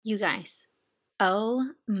You guys,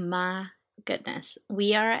 oh my goodness.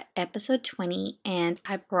 We are at episode 20, and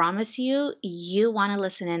I promise you, you want to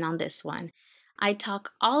listen in on this one. I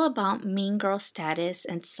talk all about mean girl status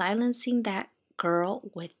and silencing that girl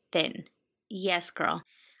within. Yes, girl.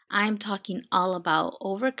 I'm talking all about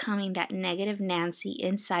overcoming that negative Nancy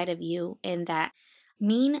inside of you and that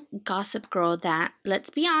mean gossip girl that, let's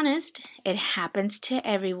be honest, it happens to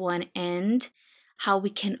everyone, and how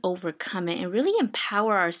we can overcome it and really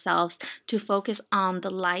empower ourselves to focus on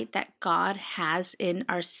the light that God has in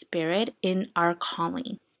our spirit, in our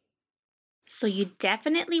calling. So, you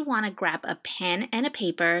definitely want to grab a pen and a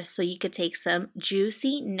paper so you could take some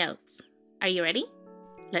juicy notes. Are you ready?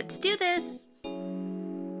 Let's do this!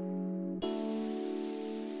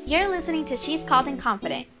 You're listening to She's Called and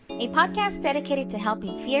Confident, a podcast dedicated to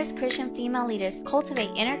helping fierce Christian female leaders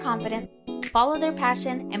cultivate inner confidence, follow their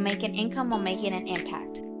passion, and make an income while making an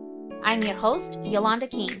impact. I'm your host, Yolanda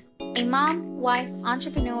King, a mom, wife,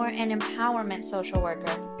 entrepreneur, and empowerment social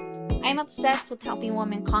worker. I'm obsessed with helping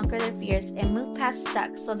women conquer their fears and move past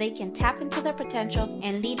stuck so they can tap into their potential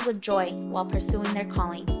and lead with joy while pursuing their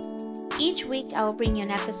calling. Each week, I will bring you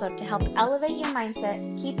an episode to help elevate your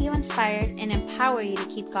mindset, keep you inspired, and empower you to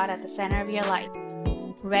keep God at the center of your life.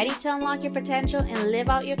 Ready to unlock your potential and live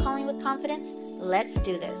out your calling with confidence? Let's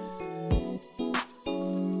do this.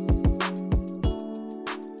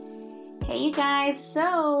 Hey, you guys.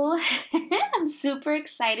 So, I'm super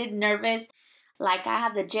excited, nervous. Like I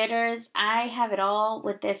have the jitters. I have it all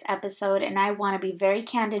with this episode, and I want to be very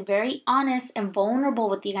candid, very honest, and vulnerable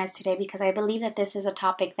with you guys today because I believe that this is a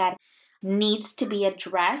topic that needs to be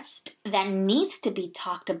addressed, that needs to be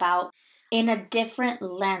talked about in a different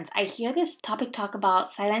lens. I hear this topic talk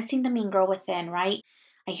about silencing the mean girl within, right?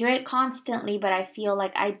 I hear it constantly, but I feel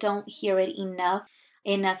like I don't hear it enough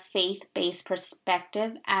in a faith-based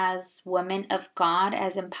perspective as women of God,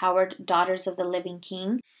 as empowered daughters of the living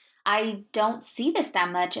King. I don't see this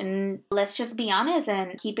that much, and let's just be honest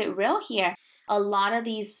and keep it real here. A lot of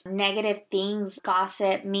these negative things,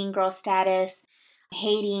 gossip, mean girl status,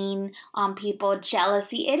 hating on people,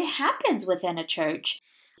 jealousy, it happens within a church.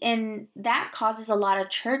 And that causes a lot of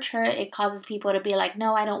church hurt. It causes people to be like,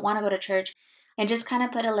 no, I don't want to go to church. And just kind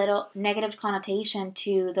of put a little negative connotation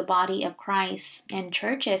to the body of Christ and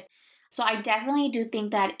churches. So I definitely do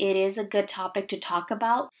think that it is a good topic to talk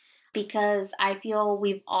about because I feel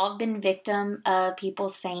we've all been victim of people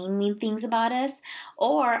saying mean things about us,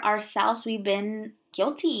 or ourselves, we've been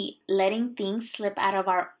guilty letting things slip out of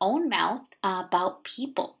our own mouth about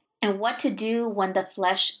people. And what to do when the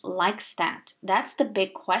flesh likes that? That's the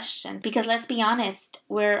big question. Because let's be honest,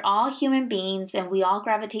 we're all human beings and we all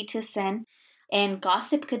gravitate to sin. And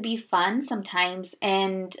gossip could be fun sometimes.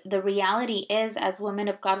 And the reality is, as women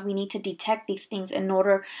of God, we need to detect these things in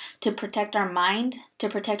order to protect our mind, to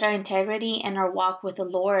protect our integrity and our walk with the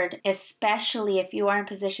Lord, especially if you are in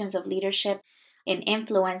positions of leadership and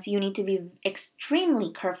influence. You need to be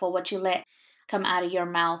extremely careful what you let come out of your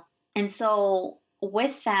mouth. And so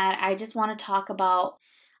with that, I just want to talk about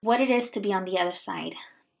what it is to be on the other side.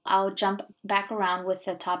 I'll jump back around with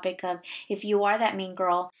the topic of if you are that mean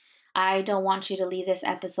girl, I don't want you to leave this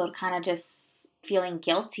episode kind of just feeling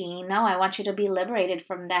guilty. No, I want you to be liberated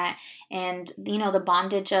from that. And, the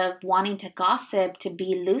bondage of wanting to gossip to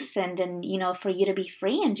be loosened and, for you to be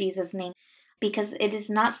free in Jesus' name. Because it is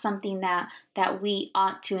not something that we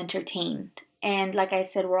ought to entertain. And like I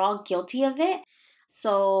said, we're all guilty of it.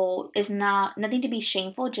 So it's nothing to be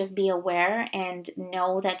shameful. Just be aware and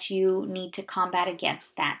know that you need to combat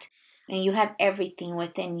against that. And you have everything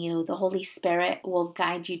within you. The Holy Spirit will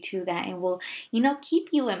guide you to that and will, keep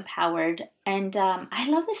you empowered. And I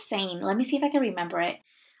love this saying. Let me see if I can remember it.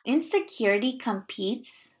 Insecurity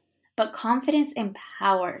competes, but confidence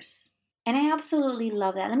empowers. And I absolutely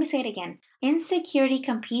love that. Let me say it again. Insecurity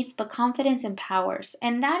competes, but confidence empowers.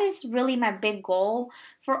 And that is really my big goal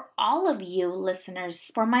for all of you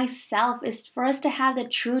listeners, for myself, is for us to have the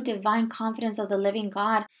true divine confidence of the living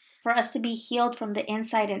God, for us to be healed from the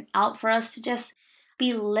inside and out, for us to just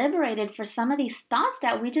be liberated for some of these thoughts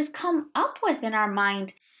that we just come up with in our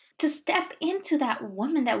mind, to step into that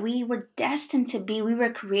woman that we were destined to be, we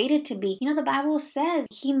were created to be. The Bible says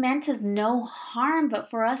He meant us no harm,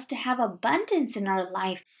 but for us to have abundance in our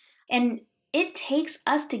life. And it takes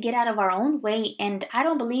us to get out of our own way. And I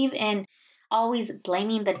don't believe in always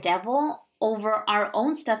blaming the devil over our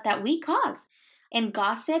own stuff that we cause. And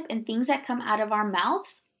gossip and things that come out of our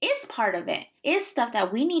mouths is part of it. It's stuff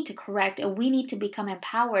that we need to correct and we need to become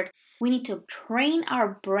empowered. We need to train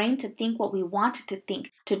our brain to think what we want it to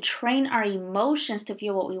think, to train our emotions to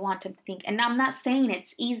feel what we want to think. And I'm not saying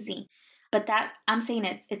it's easy, but I'm saying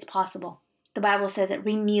it's possible. The Bible says it,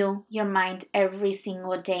 renew your mind every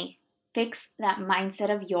single day. Fix that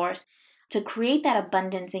mindset of yours to create that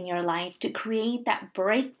abundance in your life, to create that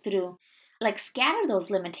breakthrough, like scatter those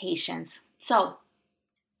limitations. So,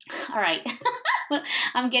 all right.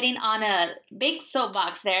 I'm getting on a big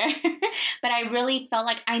soapbox there, but I really felt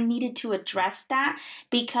like I needed to address that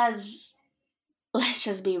because let's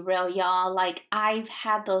just be real, y'all. Like, I've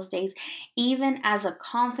had those days, even as a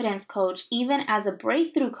confidence coach, even as a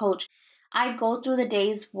breakthrough coach. I go through the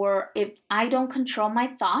days where if I don't control my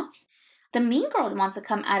thoughts, the mean girl wants to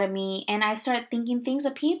come out of me and I start thinking things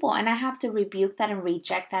of people, and I have to rebuke that and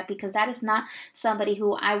reject that because that is not somebody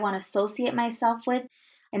who I want to associate myself with.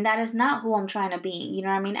 And that is not who I'm trying to be. You know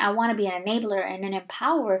what I mean? I want to be an enabler and an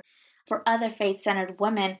empower for other faith-centered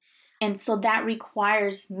women. And so that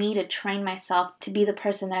requires me to train myself to be the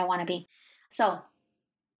person that I want to be. So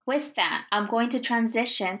with that, I'm going to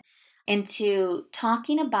transition into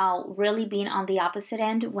talking about really being on the opposite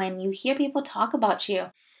end when you hear people talk about you.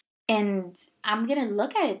 And I'm going to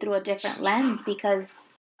look at it through a different lens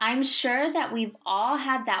because I'm sure that we've all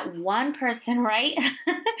had that one person, right?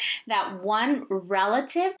 That one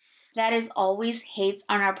relative that is always hates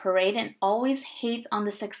on our parade and always hates on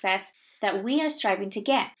the success that we are striving to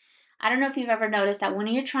get. I don't know if you've ever noticed that when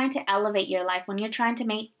you're trying to elevate your life, when you're trying to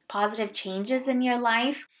make positive changes in your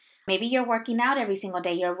life, maybe you're working out every single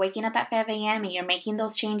day, you're waking up at 5 a.m. and you're making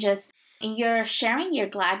those changes and you're sharing your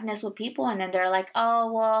gladness with people, and then they're like,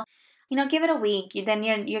 oh, well, give it a week, then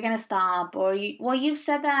you're going to stop. Or, you've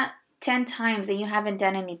said that 10 times and you haven't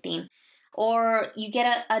done anything. Or you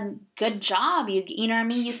get a good job, you know what I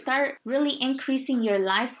mean? You start really increasing your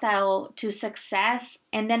lifestyle to success,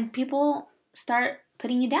 and then people start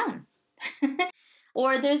putting you down.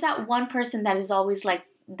 Or there's that one person that is always like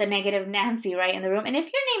the negative Nancy, right, in the room. And if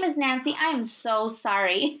your name is Nancy, I am so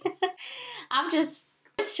sorry.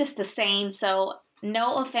 It's just a saying, so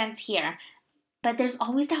no offense here. But there's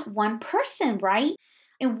always that one person, right?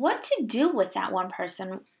 And what to do with that one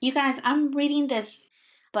person? You guys, I'm reading this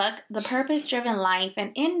book, The Purpose Driven Life,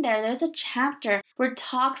 and in there's a chapter where it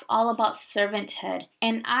talks all about servanthood.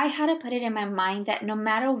 And I had to put it in my mind that no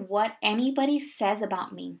matter what anybody says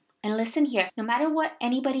about me, and listen here, no matter what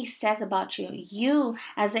anybody says about you, you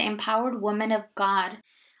as an empowered woman of God,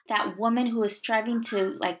 that woman who is striving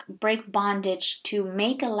to break bondage, to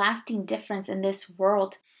make a lasting difference in this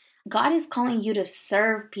world, God is calling you to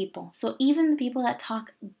serve people. So even the people that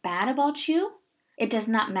talk bad about you, it does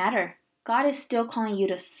not matter. God is still calling you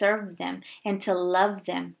to serve them and to love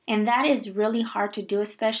them. And that is really hard to do,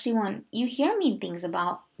 especially when you hear mean things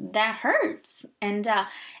about. That hurts. And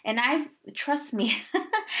trust me,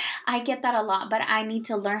 I get that a lot, but I need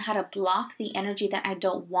to learn how to block the energy that I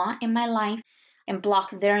don't want in my life and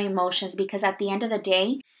block their emotions, because at the end of the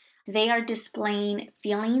day, they are displaying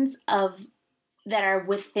feelings that are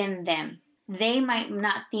within them. They might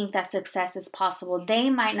not think that success is possible. They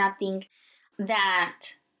might not think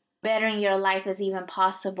that bettering your life is even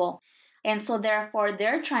possible. And so therefore,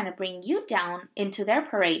 they're trying to bring you down into their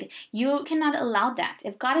parade. You cannot allow that.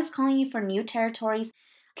 If God is calling you for new territories,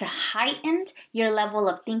 to heighten your level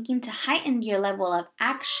of thinking, to heighten your level of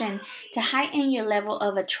action, to heighten your level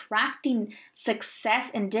of attracting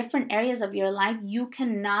success in different areas of your life, you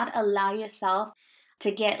cannot allow yourself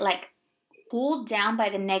to get pulled down by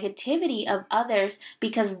the negativity of others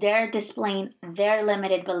because they're displaying their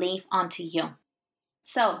limited belief onto you.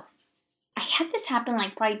 So I had this happen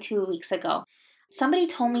probably 2 weeks ago. Somebody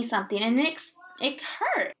told me something and it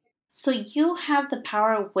hurt. So you have the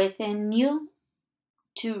power within you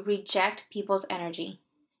to reject people's energy.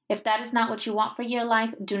 If that is not what you want for your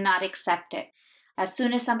life, do not accept it. As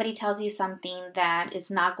soon as somebody tells you something that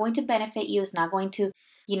is not going to benefit you, is not going to,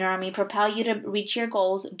 propel you to reach your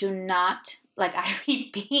goals, do not, I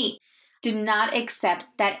repeat, do not accept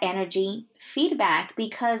that energy feedback,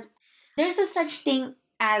 because there's a such thing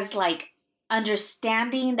as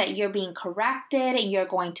understanding that you're being corrected and you're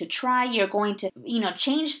going to try, you're going to,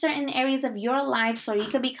 change certain areas of your life so you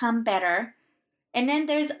can become better. And then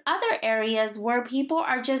there's other areas where people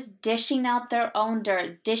are just dishing out their own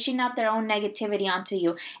dirt, dishing out their own negativity onto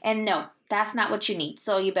you. And no, that's not what you need.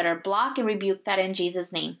 So you better block and rebuke that in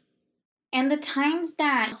Jesus' name. And the times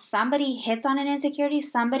that somebody hits on an insecurity,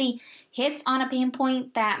 somebody hits on a pain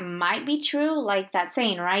point that might be true, like that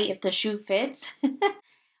saying, right? If the shoe fits.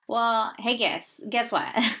 Well, hey, guess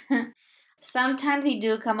what? Sometimes you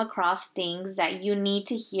do come across things that you need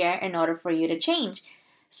to hear in order for you to change.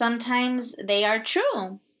 Sometimes they are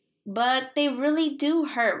true, but they really do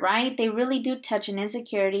hurt, right? They really do touch an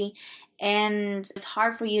insecurity, and it's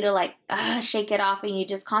hard for you to shake it off, and you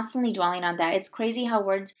just constantly dwelling on that. It's crazy how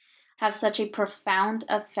words have such a profound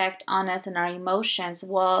effect on us and our emotions.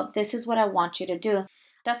 Well, this is what I want you to do.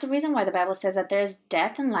 That's the reason why the Bible says that there's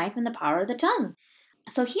death and life in the power of the tongue.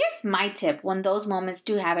 So here's my tip when those moments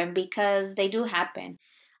do happen, because they do happen.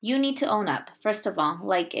 You need to own up, first of all.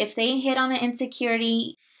 Like if they hit on an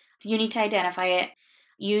insecurity, you need to identify it.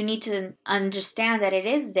 You need to understand that it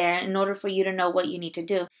is there in order for you to know what you need to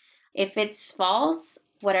do. If it's false,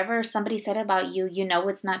 whatever somebody said about you, you know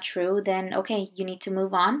it's not true, then okay, you need to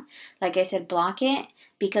move on. Like I said, block it,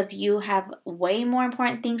 because you have way more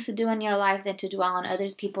important things to do in your life than to dwell on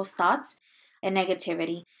others people's thoughts and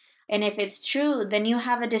negativity. And if it's true, then you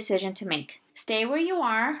have a decision to make. Stay where you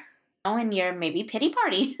are, in your maybe pity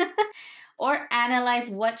party, or analyze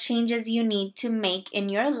what changes you need to make in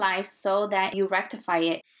your life so that you rectify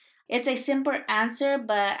it. It's a simple answer,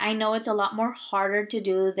 but I know it's a lot more harder to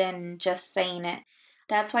do than just saying it.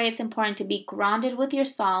 That's why it's important to be grounded with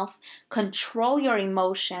yourself, control your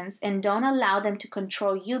emotions, and don't allow them to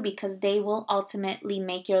control you, because they will ultimately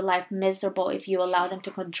make your life miserable if you allow them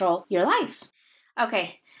to control your life.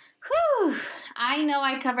 Okay. Whew. I know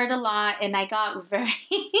I covered a lot and I got very,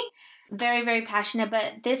 very, very passionate,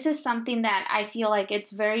 but this is something that I feel like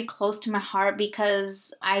it's very close to my heart,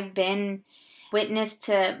 because I've been witness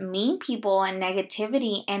to mean people and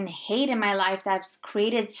negativity and hate in my life that's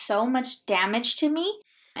created so much damage to me.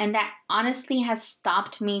 And that honestly has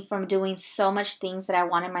stopped me from doing so much things that I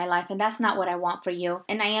want in my life. And that's not what I want for you.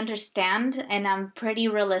 And I understand, and I'm pretty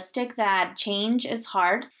realistic that change is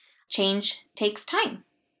hard. Change takes time.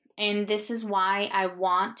 And this is why I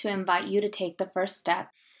want to invite you to take the first step.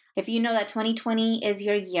 If you know that 2020 is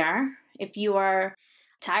your year, if you are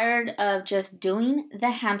tired of just doing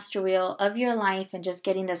the hamster wheel of your life and just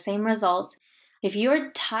getting the same results, if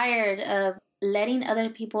you're tired of letting other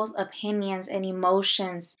people's opinions and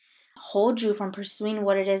emotions hold you from pursuing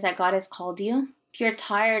what it is that God has called you, if you're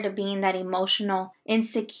tired of being that emotional,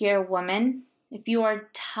 insecure woman, if you are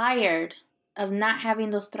tired of not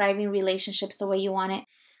having those thriving relationships the way you want it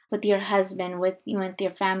with your husband, with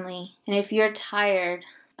your family, and if you're tired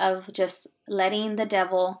of just letting the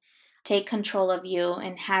devil take control of you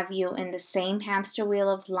and have you in the same hamster wheel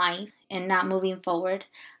of life and not moving forward,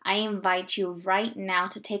 I invite you right now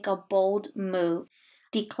to take a bold move.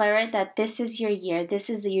 Declare it that this is your year. This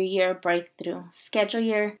is your year of breakthrough. Schedule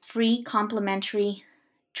your free complimentary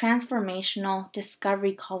transformational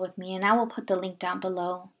discovery call with me, and I will put the link down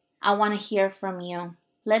below. I want to hear from you.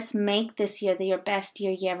 Let's make this year your best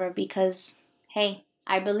year ever, because, hey,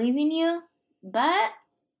 I believe in you, but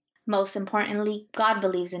most importantly, God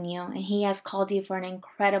believes in you, and He has called you for an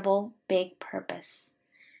incredible big purpose.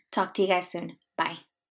 Talk to you guys soon. Bye.